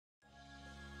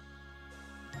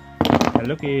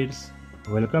Hello kids,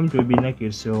 welcome to Bina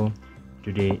Kids Show.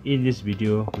 Today in this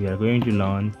video we are going to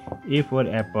learn A for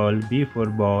apple, B for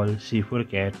ball, C for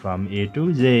cat from A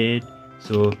to Z.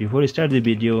 So before we start the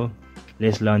video,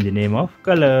 let's learn the name of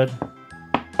color.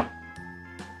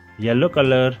 Yellow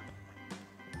color,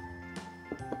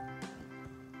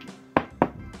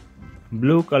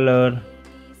 blue color,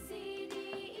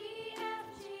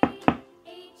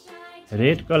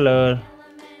 red color,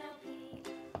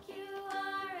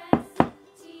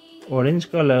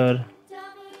 orange color,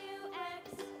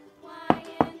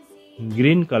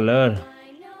 green color.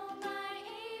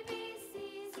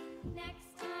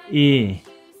 A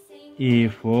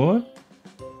for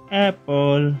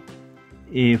apple,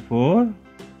 A for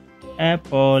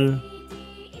apple.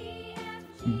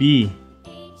 B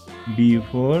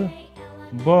for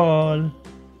ball,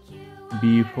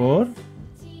 B for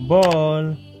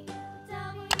ball.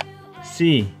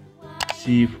 C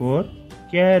for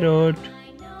carrot,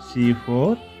 C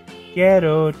for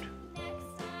carrot.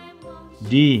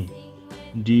 D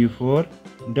for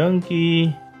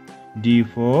donkey, D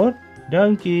for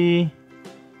donkey.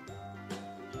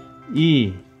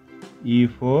 E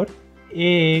for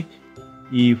egg,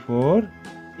 E for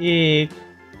egg.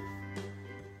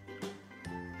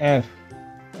 F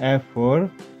for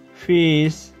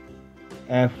fish,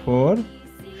 F for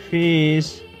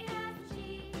fish.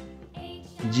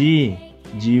 G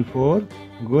for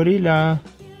gorilla,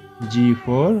 G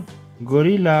for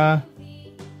gorilla.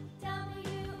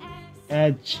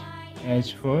 H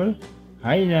for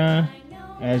hyena,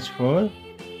 H for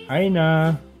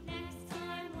hyena.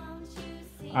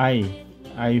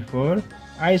 I for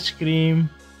ice cream,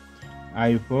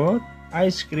 I for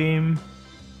ice cream.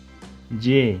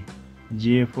 J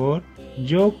for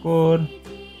joker,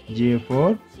 J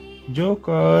for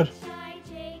joker.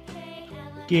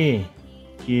 K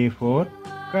for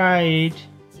kite,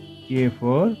 K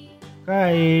for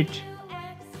kite.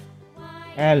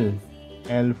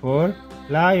 L for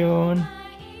lion,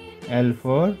 L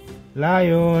for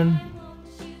lion.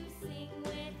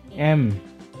 M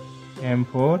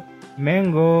for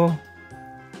mango,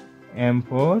 M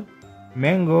for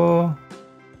mango.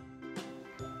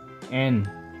 N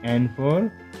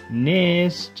for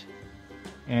nest,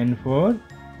 N for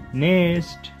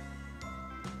nest.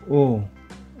 O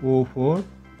for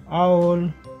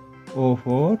owl, O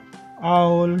for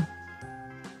owl.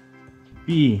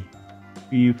 P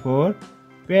for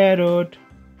parrot,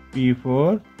 P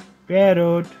for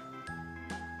parrot.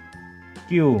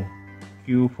 Q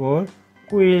for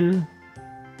quill,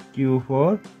 Q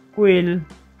for quill.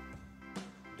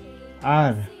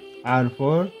 R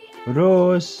for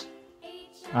rose,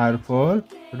 R for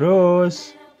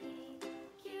rose.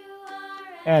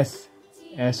 S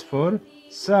for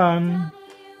sun,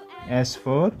 S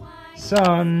for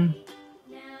sun.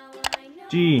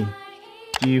 T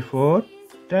for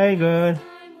tiger,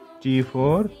 T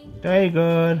for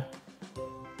tiger.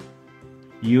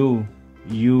 U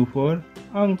for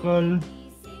uncle,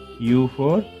 U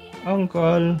for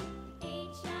uncle.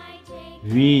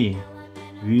 V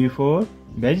for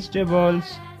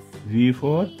vegetables, V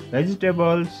for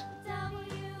vegetables.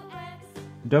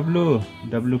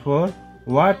 W for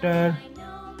water,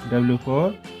 W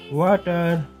for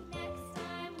water.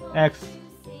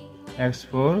 X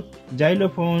for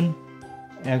xylophone,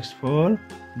 X for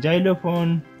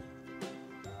xylophone.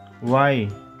 Y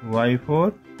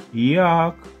for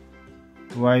yak,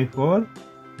 Y for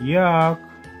yak.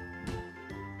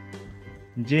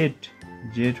 Z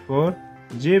for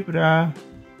zebra,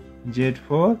 Z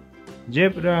for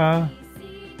zebra.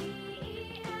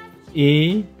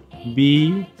 A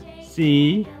B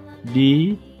C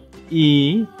D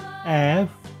E F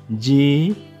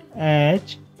G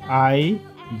H I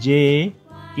J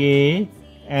K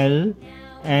L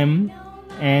M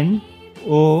N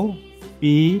O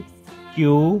P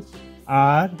Q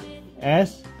R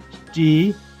S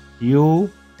T U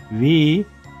V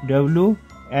W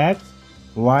X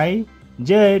Y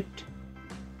Z.